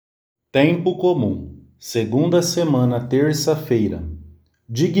Tempo comum, segunda semana, terça-feira.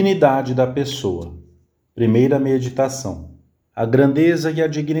 Dignidade da pessoa. Primeira meditação. A grandeza e a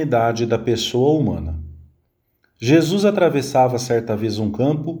dignidade da pessoa humana. Jesus atravessava certa vez um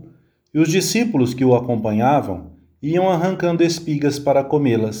campo e os discípulos que o acompanhavam iam arrancando espigas para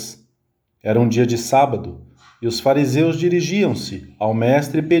comê-las. Era um dia de sábado e os fariseus dirigiam-se ao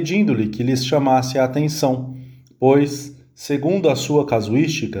mestre pedindo-lhe que lhes chamasse a atenção, pois, segundo a sua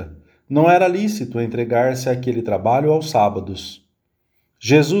casuística, não era lícito entregar-se àquele trabalho aos sábados.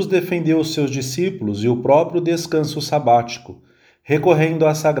 Jesus defendeu os seus discípulos e o próprio descanso sabático, recorrendo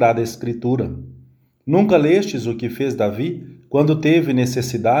à Sagrada Escritura. Nunca lestes o que fez Davi, quando teve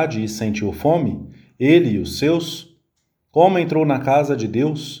necessidade e sentiu fome, ele e os seus? Como entrou na casa de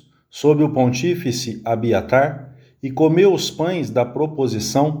Deus, sob o pontífice Abiatar, e comeu os pães da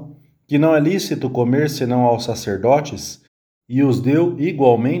proposição, que não é lícito comer senão aos sacerdotes, e os deu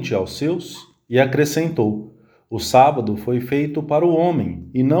igualmente aos seus, e acrescentou: o sábado foi feito para o homem,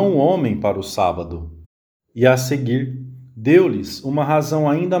 e não o homem para o sábado. E a seguir, deu-lhes uma razão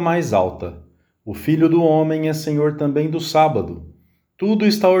ainda mais alta: o Filho do Homem é Senhor também do sábado. Tudo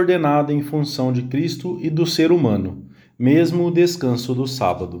está ordenado em função de Cristo e do ser humano, mesmo o descanso do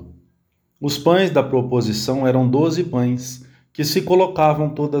sábado. Os pães da proposição eram 12 pães, que se colocavam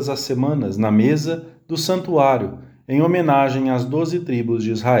todas as semanas na mesa do santuário, em homenagem às 12 tribos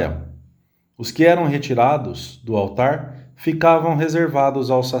de Israel. Os que eram retirados do altar ficavam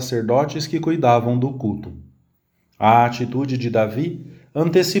reservados aos sacerdotes que cuidavam do culto. A atitude de Davi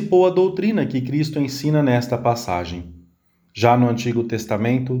antecipou a doutrina que Cristo ensina nesta passagem. Já no Antigo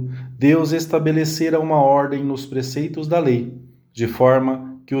Testamento, Deus estabelecera uma ordem nos preceitos da lei, de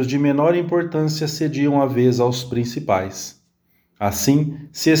forma que os de menor importância cediam a vez aos principais. Assim,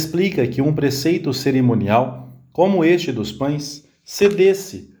 se explica que um preceito cerimonial, como este dos pães,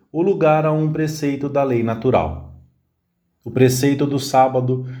 cedesse o lugar a um preceito da lei natural. O preceito do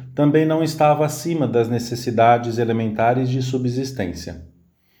sábado também não estava acima das necessidades elementares de subsistência.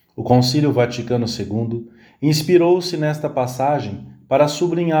 O Concílio Vaticano II inspirou-se nesta passagem para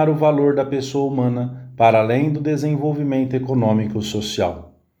sublinhar o valor da pessoa humana para além do desenvolvimento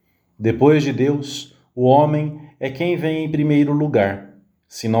econômico-social. Depois de Deus, o homem é quem vem em primeiro lugar.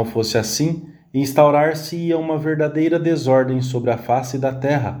 Se não fosse assim, instaurar-se-ia uma verdadeira desordem sobre a face da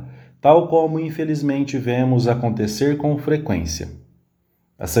terra, tal como infelizmente vemos acontecer com frequência.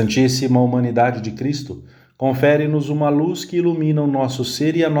 A Santíssima Humanidade de Cristo confere-nos uma luz que ilumina o nosso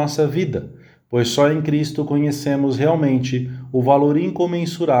ser e a nossa vida, pois só em Cristo conhecemos realmente o valor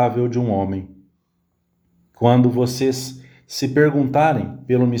incomensurável de um homem. Quando vocês se perguntarem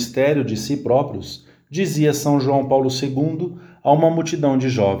pelo mistério de si próprios, dizia São João Paulo II a uma multidão de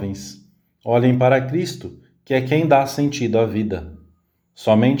jovens: olhem para Cristo, que é quem dá sentido à vida.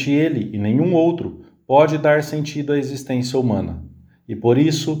 Somente Ele e nenhum outro pode dar sentido à existência humana. E por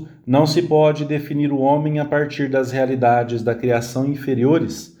isso não se pode definir o homem a partir das realidades da criação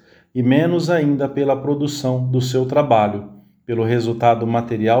inferiores, e menos ainda pela produção do seu trabalho, pelo resultado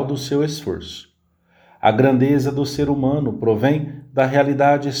material do seu esforço. A grandeza do ser humano provém da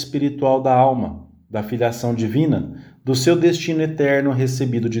realidade espiritual da alma, da filiação divina, do seu destino eterno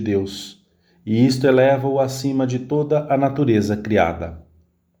recebido de Deus. E isto eleva-o acima de toda a natureza criada.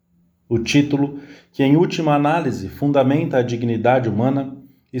 O título, que em última análise fundamenta a dignidade humana,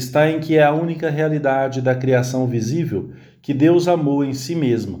 está em que é a única realidade da criação visível que Deus amou em si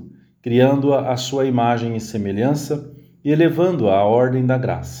mesma, criando-a à sua imagem e semelhança e elevando-a à ordem da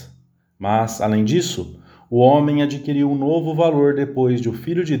graça. Mas, além disso, o homem adquiriu um novo valor depois de o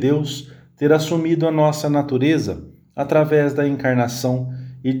Filho de Deus ter assumido a nossa natureza através da encarnação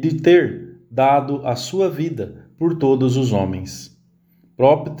e de ter dado a sua vida por todos os homens.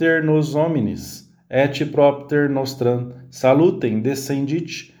 Propter nos homines, et propter nostram salutem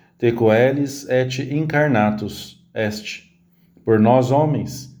descendit, te coelis et incarnatus est. Por nós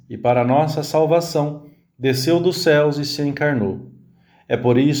homens, e para nossa salvação, desceu dos céus e se encarnou. É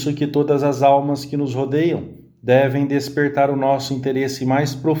por isso que todas as almas que nos rodeiam devem despertar o nosso interesse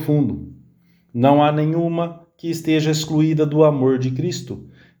mais profundo. Não há nenhuma que esteja excluída do amor de Cristo,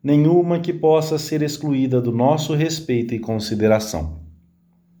 nenhuma que possa ser excluída do nosso respeito e consideração.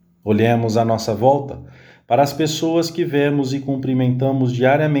 Olhemos à nossa volta para as pessoas que vemos e cumprimentamos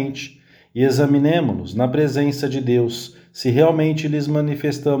diariamente e examinemo-nos na presença de Deus se realmente lhes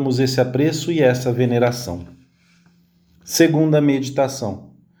manifestamos esse apreço e essa veneração. Segunda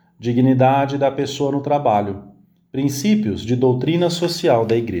meditação: dignidade da pessoa no trabalho. Princípios de doutrina social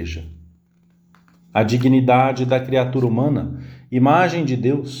da Igreja. A dignidade da criatura humana, imagem de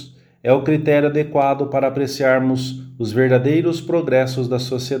Deus, é o critério adequado para apreciarmos os verdadeiros progressos da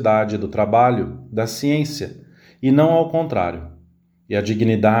sociedade, do trabalho, da ciência, e não ao contrário. E a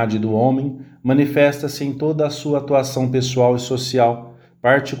dignidade do homem manifesta-se em toda a sua atuação pessoal e social,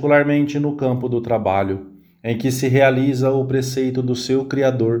 particularmente no campo do trabalho, em que se realiza o preceito do seu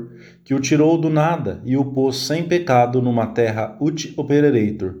Criador, que o tirou do nada e o pôs sem pecado numa terra ut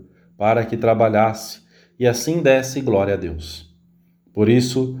operator, para que trabalhasse e assim desse glória a Deus. Por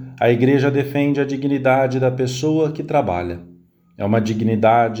isso, a Igreja defende a dignidade da pessoa que trabalha. É uma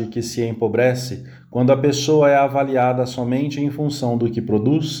dignidade que se empobrece quando a pessoa é avaliada somente em função do que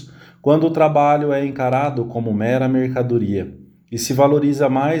produz, quando o trabalho é encarado como mera mercadoria e se valoriza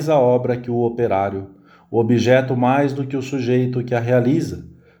mais a obra que o operário, o objeto mais do que o sujeito que a realiza,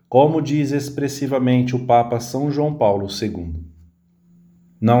 como diz expressivamente o Papa São João Paulo II.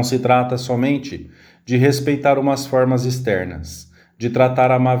 Não se trata somente de respeitar umas formas externas, de tratar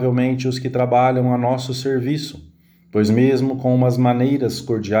amavelmente os que trabalham a nosso serviço, pois mesmo com umas maneiras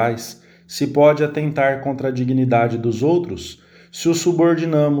cordiais se pode atentar contra a dignidade dos outros se os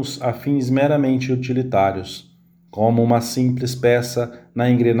subordinamos a fins meramente utilitários, como uma simples peça na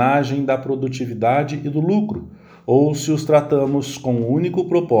engrenagem da produtividade e do lucro, ou se os tratamos com o único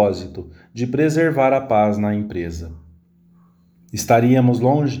propósito de preservar a paz na empresa. Estaríamos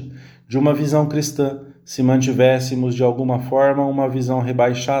longe de uma visão cristã se mantivéssemos de alguma forma uma visão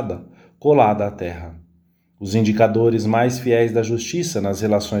rebaixada, colada à terra. Os indicadores mais fiéis da justiça nas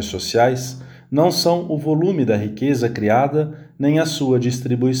relações sociais não são o volume da riqueza criada nem a sua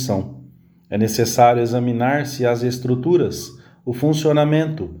distribuição. É necessário examinar se as estruturas, o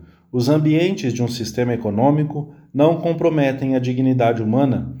funcionamento, os ambientes de um sistema econômico não comprometem a dignidade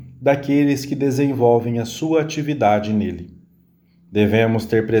humana daqueles que desenvolvem a sua atividade nele. Devemos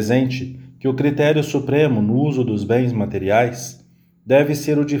ter presente que o critério supremo no uso dos bens materiais deve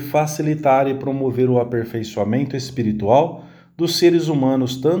ser o de facilitar e promover o aperfeiçoamento espiritual dos seres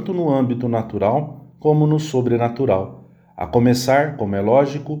humanos tanto no âmbito natural como no sobrenatural, a começar, como é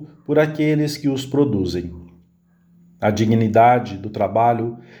lógico, por aqueles que os produzem. A dignidade do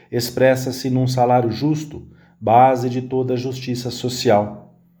trabalho expressa-se num salário justo, base de toda a justiça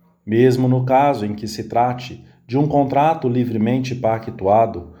social. Mesmo no caso em que se trate de um contrato livremente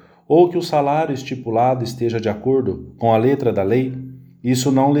pactuado ou que o salário estipulado esteja de acordo com a letra da lei,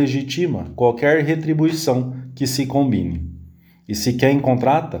 isso não legitima qualquer retribuição que se combine. E se quem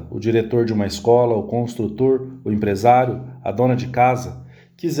contrata, o diretor de uma escola, o construtor, o empresário, a dona de casa,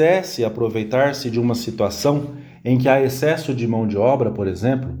 quisesse aproveitar-se de uma situação em que há excesso de mão de obra, por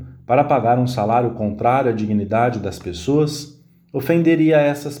exemplo, para pagar um salário contrário à dignidade das pessoas, ofenderia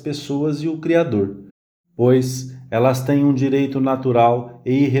essas pessoas e o Criador, pois elas têm um direito natural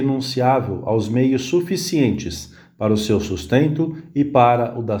e irrenunciável aos meios suficientes para o seu sustento e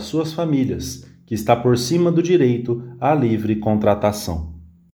para o das suas famílias, que está por cima do direito à livre contratação.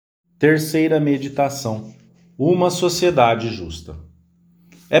 Terceira meditação: uma sociedade justa.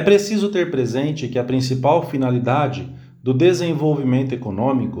 É preciso ter presente que a principal finalidade do desenvolvimento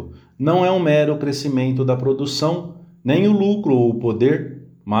econômico não é um mero crescimento da produção, nem o lucro ou o poder,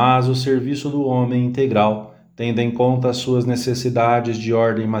 mas o serviço do homem integral, tendo em conta as suas necessidades de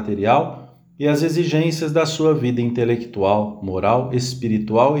ordem material e as exigências da sua vida intelectual, moral,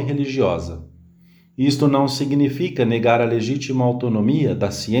 espiritual e religiosa. Isto não significa negar a legítima autonomia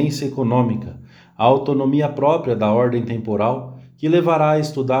da ciência econômica, a autonomia própria da ordem temporal, que levará a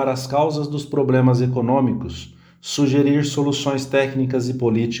estudar as causas dos problemas econômicos, sugerir soluções técnicas e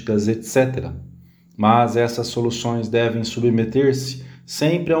políticas, etc. Mas essas soluções devem submeter-se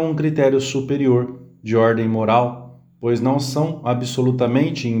sempre a um critério superior, de ordem moral, pois não são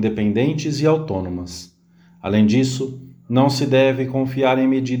absolutamente independentes e autônomas. Além disso, não se deve confiar em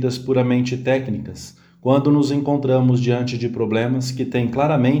medidas puramente técnicas quando nos encontramos diante de problemas que têm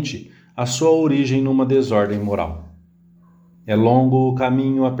claramente a sua origem numa desordem moral. É longo o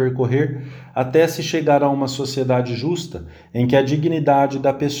caminho a percorrer até se chegar a uma sociedade justa em que a dignidade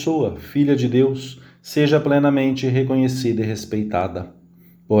da pessoa, filha de Deus, seja plenamente reconhecida e respeitada.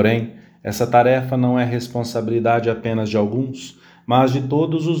 Porém, essa tarefa não é responsabilidade apenas de alguns, mas de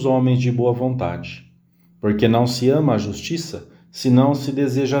todos os homens de boa vontade. Porque não se ama a justiça se não se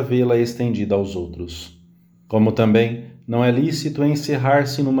deseja vê-la estendida aos outros. Como também não é lícito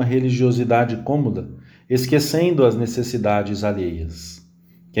encerrar-se numa religiosidade cômoda, esquecendo as necessidades alheias.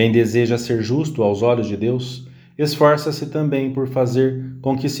 Quem deseja ser justo aos olhos de Deus, esforça-se também por fazer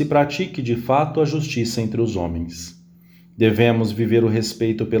com que se pratique de fato a justiça entre os homens. Devemos viver o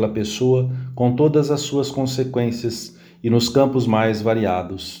respeito pela pessoa com todas as suas consequências e nos campos mais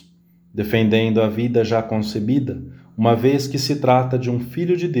variados, defendendo a vida já concebida, uma vez que se trata de um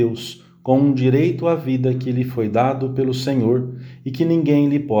filho de Deus com um direito à vida que lhe foi dado pelo Senhor e que ninguém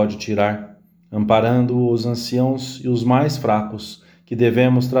lhe pode tirar, amparando os anciãos e os mais fracos, que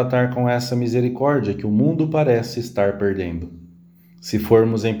devemos tratar com essa misericórdia que o mundo parece estar perdendo. Se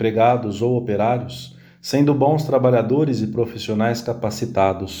formos empregados ou operários, sendo bons trabalhadores e profissionais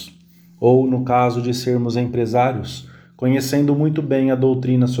capacitados, ou, no caso de sermos empresários, conhecendo muito bem a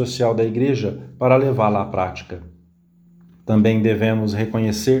doutrina social da Igreja para levá-la à prática. Também devemos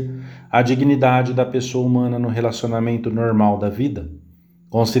reconhecer a dignidade da pessoa humana no relacionamento normal da vida,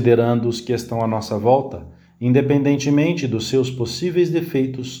 considerando os que estão à nossa volta, independentemente dos seus possíveis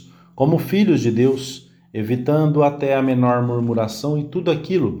defeitos, como filhos de Deus, evitando até a menor murmuração e tudo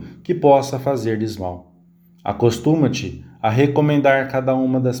aquilo que possa fazer-lhes mal. Acostuma-te a recomendar cada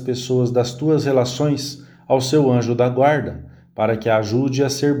uma das pessoas das tuas relações ao seu anjo da guarda, para que a ajude a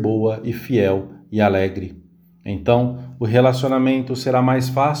ser boa e fiel e alegre. Então, o relacionamento será mais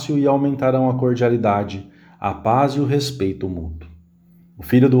fácil e aumentarão a cordialidade, a paz e o respeito mútuo. O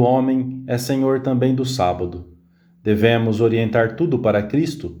Filho do Homem é Senhor também do sábado. Devemos orientar tudo para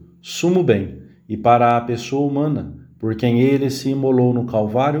Cristo, sumo bem, e para a pessoa humana, por quem ele se imolou no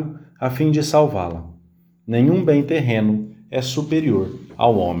Calvário, a fim de salvá-la. Nenhum bem terreno é superior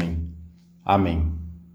ao homem. Amém.